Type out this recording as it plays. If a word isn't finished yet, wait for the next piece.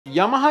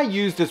Yamaha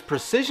used its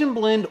precision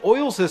blend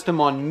oil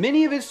system on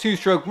many of its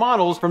two-stroke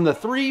models from the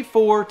 3,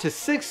 4 to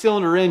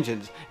 6-cylinder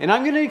engines, and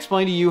I'm going to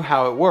explain to you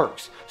how it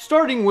works,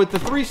 starting with the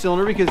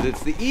 3-cylinder because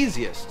it's the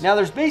easiest. Now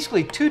there's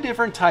basically two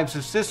different types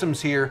of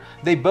systems here.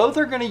 They both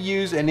are going to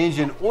use an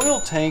engine oil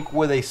tank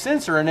with a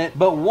sensor in it,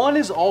 but one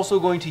is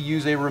also going to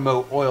use a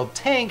remote oil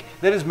tank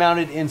that is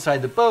mounted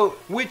inside the boat,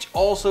 which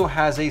also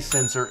has a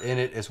sensor in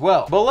it as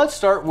well. But let's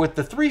start with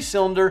the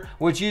 3-cylinder,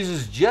 which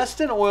uses just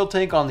an oil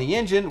tank on the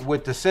engine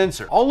with the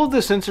sensor. All of the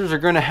sensors are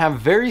going to have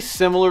very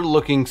similar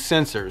looking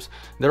sensors.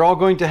 They're all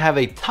going to have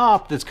a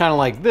top that's kind of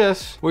like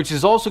this, which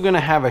is also going to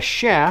have a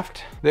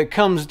shaft that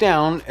comes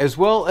down, as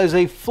well as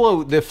a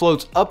float that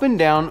floats up and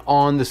down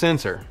on the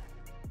sensor.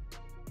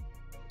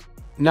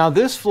 Now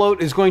this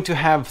float is going to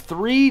have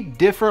 3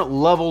 different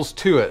levels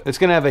to it. It's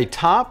going to have a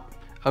top,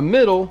 a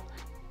middle,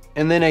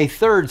 and then a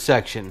third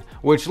section,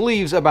 which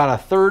leaves about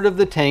a third of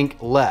the tank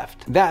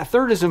left. That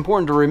third is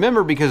important to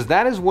remember because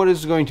that is what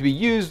is going to be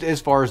used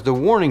as far as the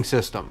warning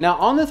system. Now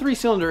on the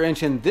 3-cylinder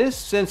engine, this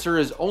sensor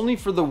is only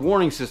for the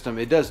warning system.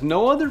 It does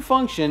no other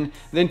function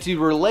than to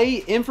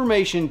relay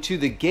information to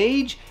the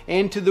gauge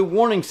and to the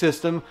warning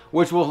system,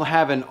 which will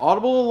have an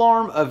audible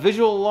alarm, a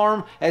visual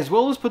alarm, as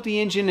well as put the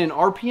engine in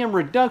RPM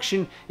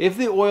reduction if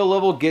the oil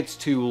level gets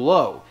too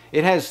low.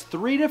 It has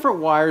 3 different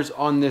wires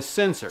on this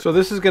sensor. So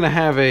this is going to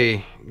have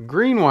a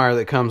green wire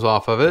that comes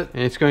off of it,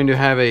 and it's going to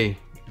have a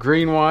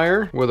green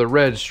wire with a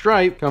red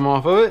stripe come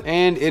off of it,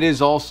 and it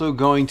is also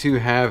going to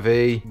have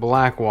a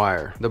black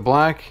wire. The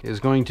black is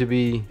going to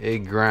be a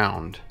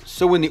ground.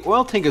 So when the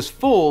oil tank is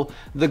full,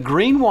 the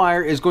green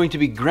wire is going to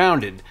be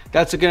grounded.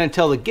 That's going to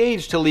tell the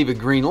gauge to leave a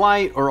green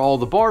light or all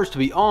the bars to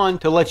be on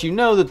to let you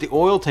know that the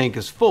oil tank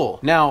is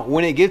full. Now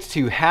when it gets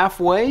to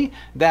halfway,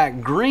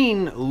 that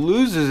green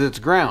loses its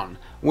ground.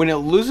 When it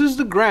loses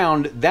the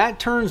ground, that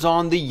turns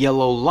on the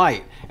yellow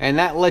light, and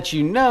that lets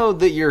you know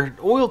that your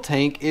oil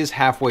tank is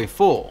halfway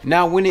full.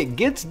 Now when it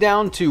gets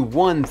down to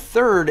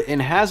 1/3 and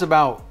has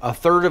about a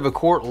third of a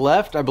quart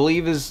left, I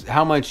believe is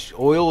how much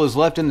oil is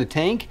left in the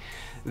tank,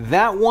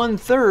 that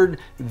 1/3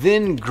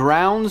 then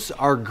grounds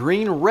our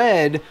green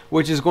red,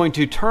 which is going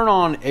to turn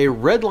on a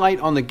red light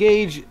on the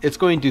gauge. It's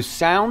going to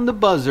sound the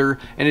buzzer,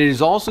 and it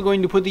is also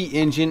going to put the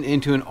engine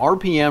into an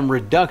RPM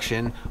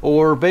reduction,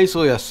 or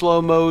basically a slow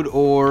mode,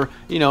 or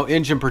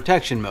engine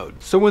protection mode.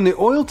 So when the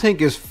oil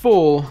tank is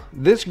full,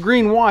 this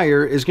green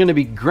wire is going to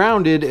be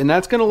grounded, and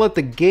that's going to let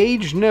the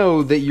gauge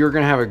know that you're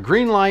going to have a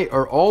green light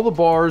or all the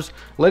bars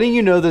letting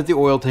you know that the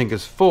oil tank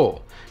is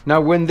full. Now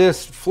when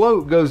this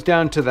float goes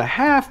down to the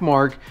half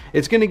mark,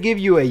 it's going to give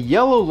you a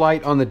yellow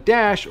light on the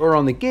dash or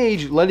on the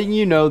gauge letting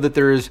you know that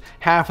there is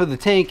half of the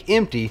tank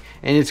empty,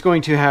 and it's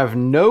going to have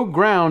no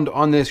ground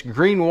on this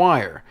green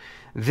wire.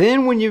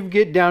 Then when you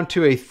get down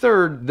to a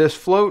third, this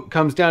float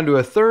comes down to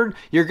a third,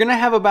 you're going to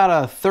have about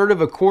a third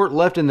of a quart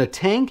left in the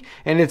tank,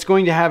 and it's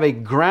going to have a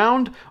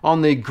ground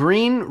on the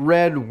green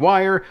red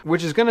wire,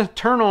 which is going to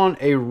turn on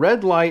a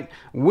red light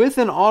with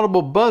an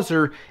audible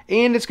buzzer,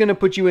 and it's going to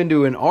put you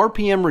into an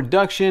RPM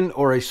reduction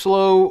or a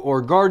slow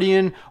or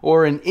guardian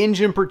or an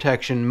engine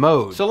protection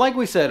mode. So like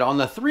we said, on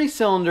the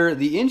 3-cylinder,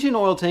 the engine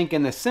oil tank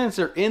and the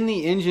sensor in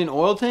the engine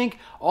oil tank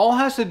all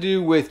has to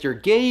do with your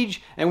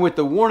gauge and with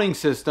the warning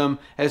system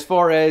as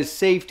far as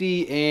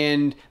safety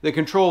and the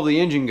control of the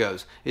engine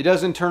goes. It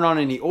doesn't turn on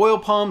any oil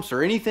pumps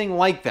or anything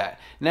like that.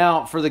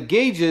 Now for the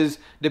gauges,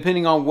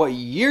 depending on what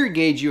year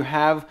gauge you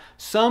have,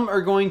 some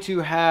are going to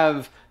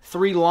have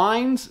 3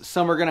 lines,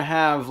 some are going to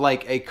have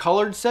like a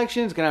colored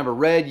section. It's going to have a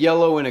red,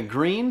 yellow, and a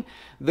green.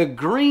 The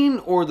green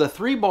or the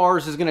 3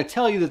 bars is going to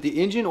tell you that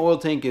the engine oil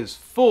tank is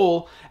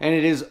full and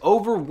it is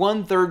over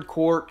 1/3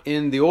 quart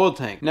in the oil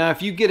tank. Now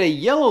if you get a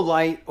yellow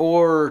light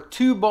or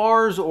 2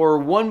 bars or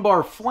 1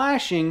 bar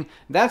flashing,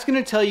 that's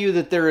going to tell you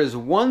that there is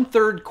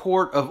 1/3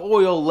 quart of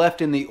oil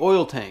left in the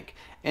oil tank.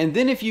 And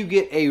then if you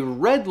get a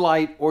red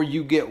light or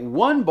you get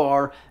 1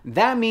 bar,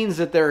 that means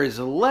that there is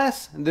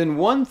less than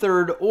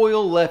 1/3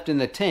 oil left in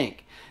the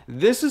tank.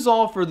 This is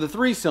all for the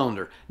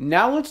 3-cylinder.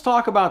 Now let's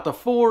talk about the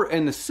 4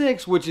 and the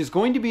 6, which is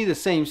going to be the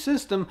same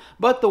system,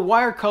 but the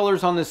wire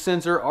colors on the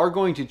sensor are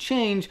going to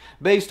change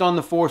based on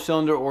the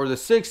 4-cylinder or the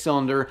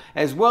 6-cylinder,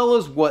 as well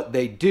as what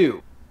they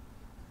do.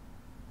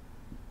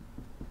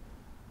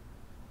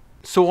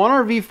 So on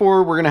our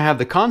V4, we're going to have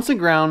the constant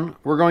ground,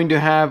 we're going to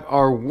have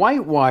our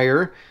white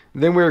wire,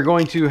 then we're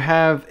going to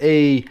have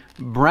a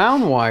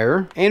brown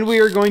wire, and we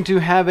are going to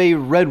have a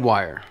red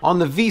wire. On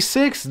the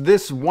V6,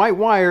 this white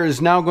wire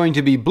is now going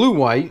to be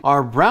blue-white,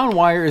 our brown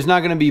wire is now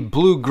going to be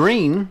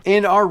blue-green,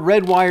 and our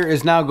red wire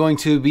is now going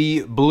to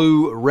be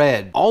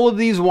blue-red. All of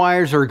these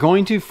wires are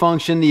going to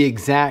function the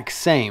exact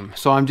same.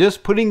 So I'm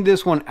just putting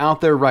this one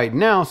out there right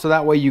now so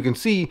that way you can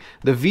see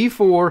the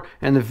V4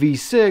 and the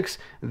V6.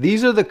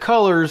 These are the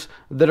colors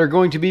that are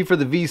going to be for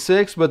the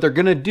V6, but they're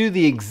going to do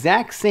the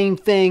exact same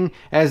thing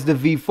as the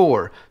V4.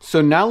 before.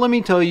 So now let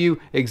me tell you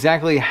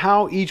exactly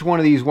how each one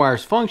of these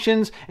wires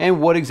functions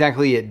and what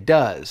exactly it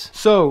does.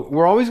 So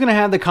we're always going to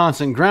have the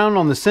constant ground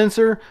on the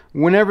sensor.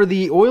 Whenever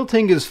the oil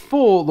tank is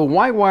full, the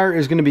white wire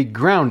is going to be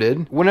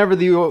grounded. Whenever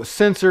the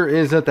sensor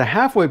is at the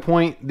halfway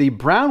point, the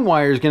brown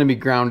wire is going to be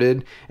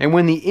grounded. And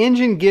when the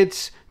engine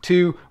gets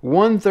to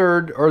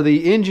 1/3, or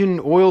the engine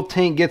oil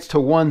tank gets to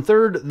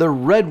 1/3, the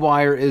red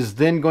wire is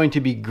then going to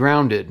be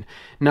grounded.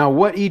 Now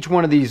what each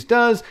one of these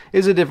does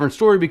is a different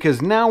story,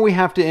 because now we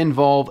have to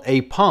involve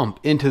a pump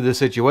into the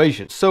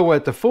situation. So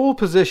at the full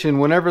position,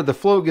 whenever the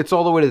float gets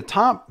all the way to the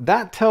top,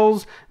 that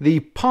tells the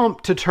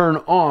pump to turn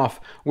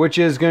off, which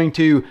is going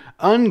to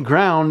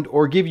unground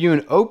or give you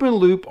an open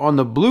loop on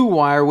the blue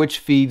wire, which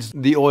feeds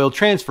the oil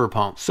transfer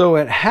pump. So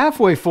at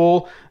halfway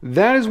full,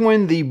 that is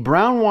when the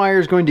brown wire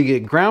is going to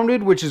get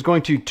grounded, which is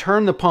going to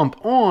turn the pump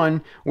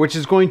on, which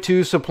is going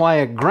to supply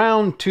a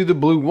ground to the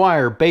blue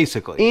wire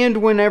basically. And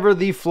whenever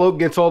the float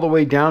gets all the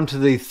way down to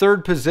the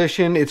 3rd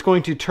position, it's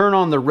going to turn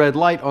on the red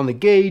light on the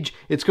gauge,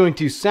 it's going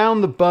to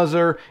sound the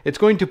buzzer, it's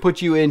going to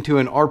put you into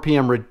an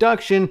RPM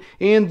reduction,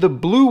 and the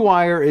blue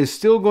wire is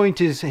still going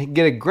to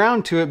get a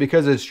ground to it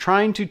because it's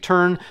trying to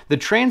turn the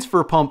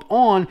transfer pump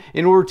on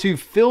in order to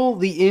fill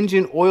the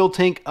engine oil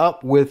tank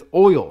up with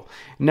oil.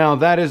 Now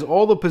that is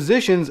all the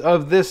positions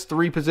of this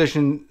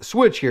 3-position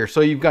switch here.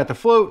 So you've got the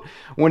float.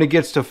 When it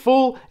gets to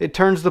full, it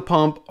turns the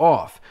pump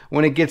off.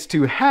 When it gets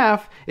to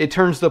half, it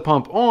turns the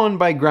pump on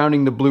by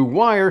grounding the blue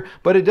wire,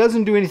 but it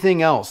doesn't do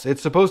anything else.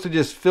 It's supposed to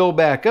just fill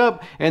back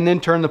up and then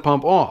turn the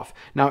pump off.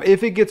 Now,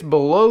 if it gets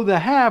below the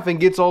half and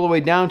gets all the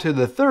way down to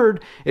the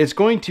 3rd, it's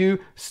going to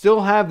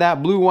still have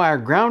that blue wire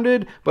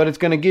grounded, but it's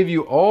going to give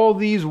you all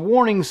these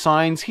warning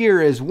signs here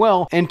as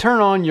well and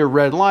turn on your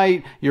red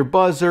light, your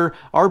buzzer,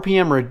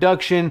 RPM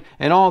reduction,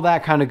 and all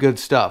that kind of good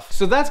stuff.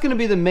 So that's going to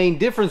be the main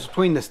difference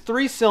between the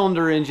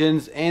 3-cylinder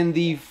engines and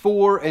the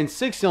 4- and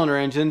 6-cylinder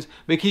engines,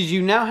 because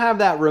you now have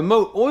that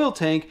remote oil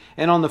tank,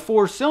 and on the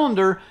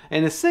 4-cylinder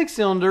and the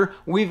 6-cylinder,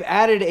 we've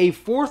added a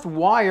 4th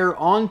wire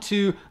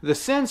onto the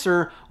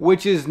sensor,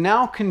 which is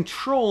now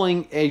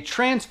controlling a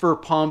transfer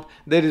pump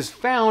that is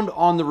found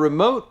on the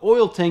remote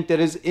oil tank that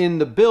is in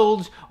the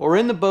bilge or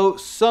in the boat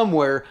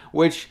somewhere,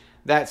 which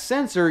that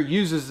sensor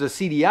uses the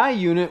CDI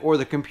unit or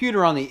the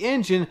computer on the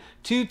engine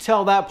to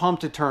tell that pump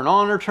to turn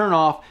on or turn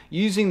off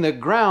using the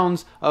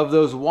grounds of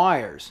those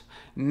wires.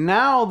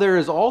 Now there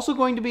is also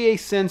going to be a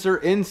sensor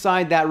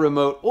inside that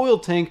remote oil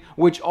tank,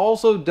 which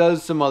also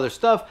does some other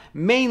stuff,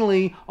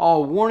 mainly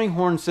all warning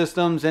horn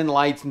systems and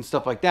lights and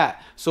stuff like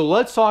that. So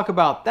let's talk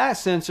about that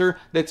sensor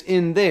that's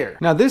in there.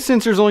 Now this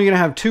sensor is only going to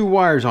have 2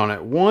 wires on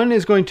it. One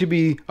is going to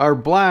be our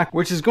black,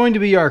 which is going to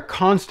be our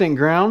constant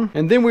ground.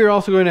 And then we're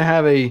also going to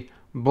have a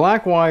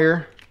black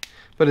wire,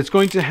 but it's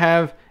going to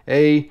have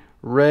a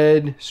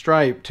red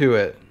stripe to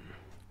it.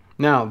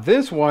 Now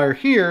this wire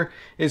here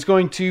is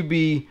going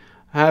to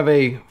have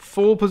a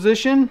full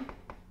position,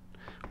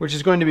 which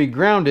is going to be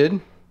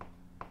grounded,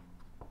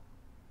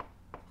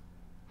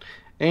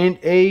 and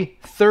a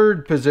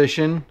 3rd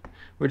position,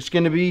 which is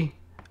going to be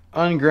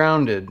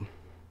ungrounded.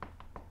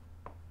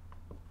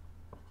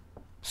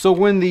 So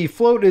when the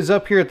float is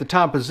up here at the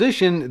top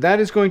position, that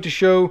is going to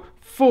show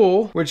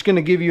full, which is going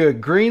to give you a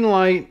green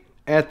light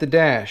at the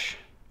dash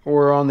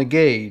or on the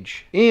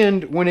gauge.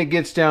 And when it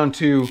gets down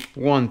to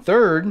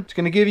 1/3, it's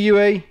going to give you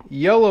a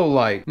yellow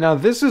light. Now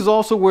this is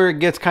also where it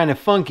gets kind of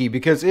funky,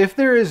 because if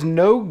there is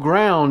no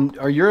ground,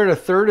 or you're at a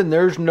 1/3 and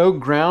there's no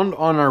ground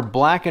on our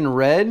black and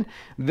red,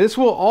 this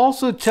will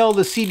also tell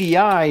the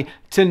CDI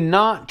to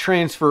not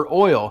transfer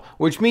oil,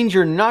 which means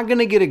you're not going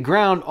to get a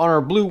ground on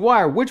our blue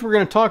wire, which we're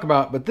going to talk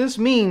about. But this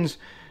means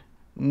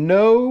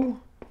no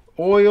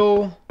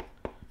oil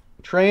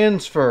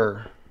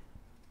transfer.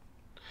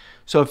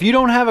 So if you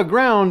don't have a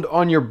ground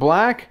on your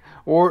black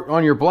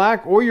or your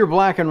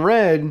black and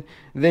red,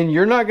 then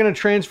you're not going to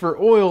transfer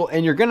oil,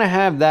 and you're going to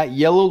have that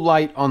yellow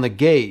light on the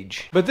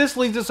gauge. But this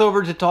leads us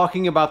over to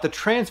talking about the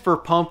transfer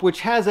pump,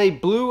 which has a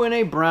blue and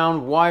a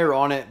brown wire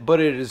on it, but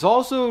it is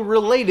also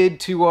related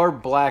to our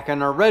black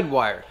and our red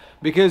wire.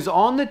 Because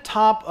on the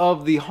top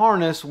of the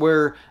harness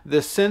where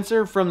the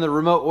sensor from the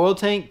remote oil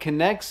tank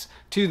connects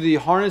to the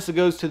harness that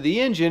goes to the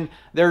engine,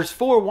 there's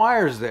 4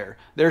 wires there.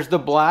 There's the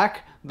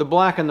black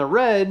and the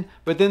red,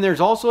 but then there's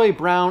also a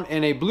brown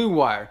and a blue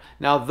wire.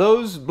 Now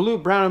those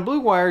brown and blue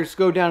wires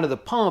go down to the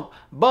pump,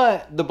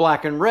 but the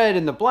black and red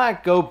and the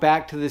black go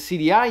back to the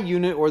CDI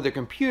unit or the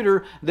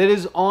computer that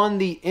is on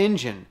the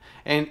engine.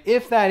 And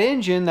if that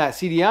engine, that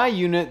CDI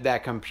unit,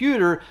 that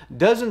computer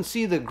doesn't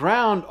see the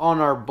ground on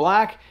our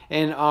black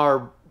and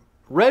our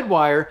red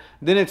wire,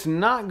 then it's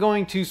not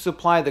going to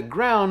supply the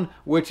ground,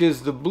 which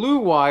is the blue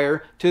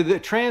wire, to the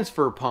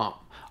transfer pump.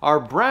 Our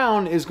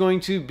brown is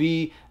going to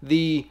be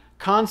the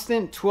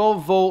constant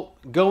 12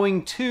 volt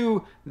going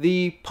to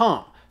the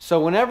pump. So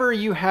whenever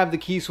you have the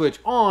key switch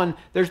on,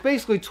 there's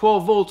basically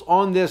 12 volts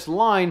on this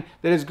line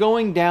that is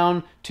going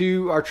down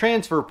to our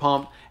transfer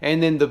pump,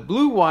 and then the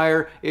blue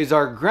wire is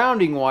our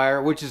grounding wire,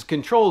 which is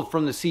controlled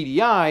from the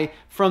CDI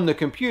from the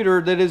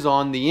computer that is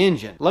on the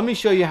engine. Let me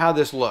show you how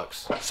this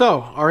looks.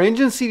 So our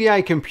engine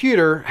CDI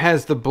computer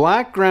has the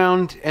black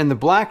ground and the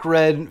black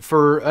red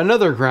for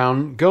another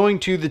ground going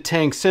to the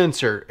tank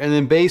sensor, and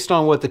then based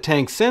on what the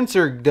tank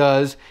sensor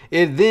does,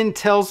 it then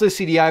tells the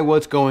CDI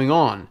what's going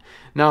on.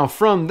 Now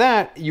from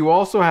that, you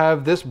also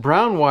have this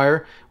brown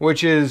wire,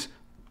 which is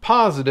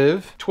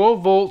positive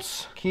 12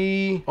 volts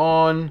key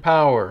on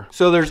power.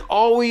 So there's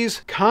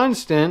always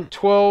constant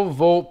 12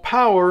 volt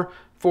power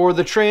for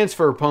the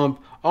transfer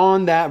pump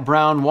on that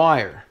brown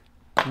wire.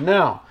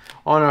 Now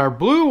on our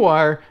blue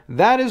wire,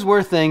 that is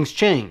where things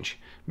change,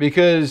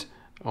 because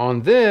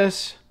on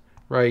this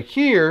right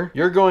here,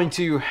 you're going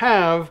to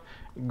have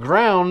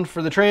ground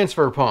for the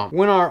transfer pump.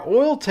 When our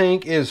oil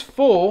tank is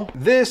full,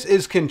 this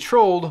is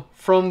controlled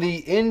from the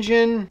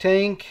engine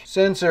tank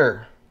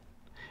sensor.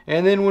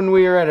 And then when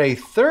we are at a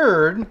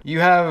third, you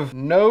have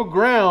no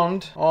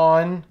ground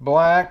on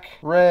black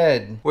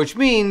red, which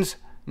means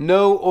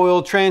no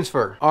oil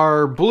transfer.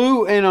 Our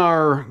blue and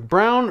our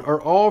brown are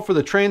all for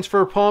the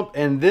transfer pump,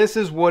 and this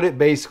is what it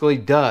basically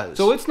does.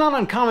 So it's not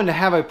uncommon to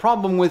have a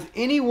problem with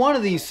any one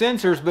of these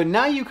sensors, but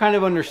now you kind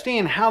of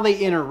understand how they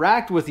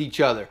interact with each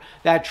other.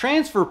 That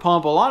transfer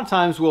pump a lot of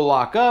times will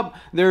lock up.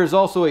 There is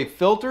also a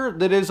filter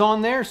that is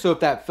on there, so if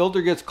that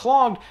filter gets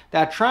clogged,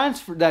 that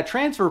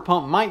transfer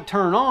pump might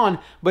turn on,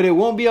 but it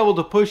won't be able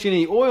to push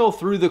any oil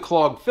through the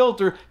clogged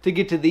filter to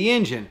get to the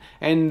engine.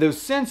 And the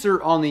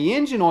sensor on the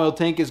engine oil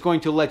tank is going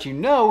to let you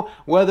know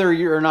whether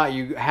or not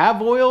you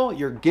have oil,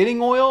 you're getting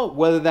oil,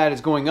 whether that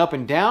is going up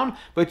and down,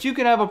 but you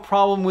could have a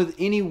problem with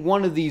any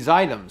one of these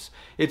items.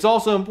 It's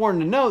also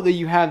important to note that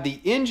you have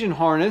the engine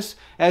harness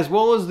as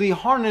well as the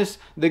harness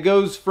that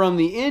goes from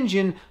the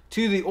engine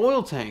to the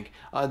oil tank.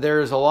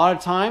 There's a lot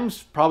of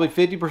times, probably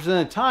 50% of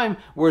the time,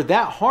 where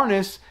that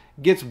harness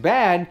gets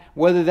bad,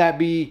 whether that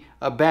be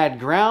a bad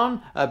ground,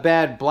 a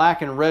bad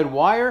black and red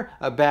wire,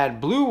 a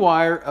bad blue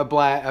wire, a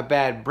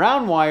bad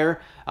brown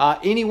wire,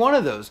 any one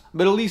of those.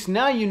 But at least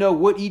now you know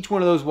what each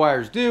one of those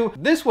wires do.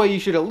 This way you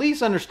should at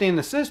least understand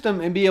the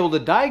system and be able to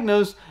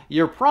diagnose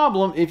your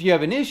problem if you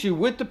have an issue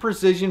with the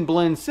precision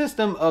blend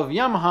system of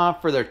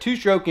Yamaha for their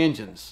two-stroke engines.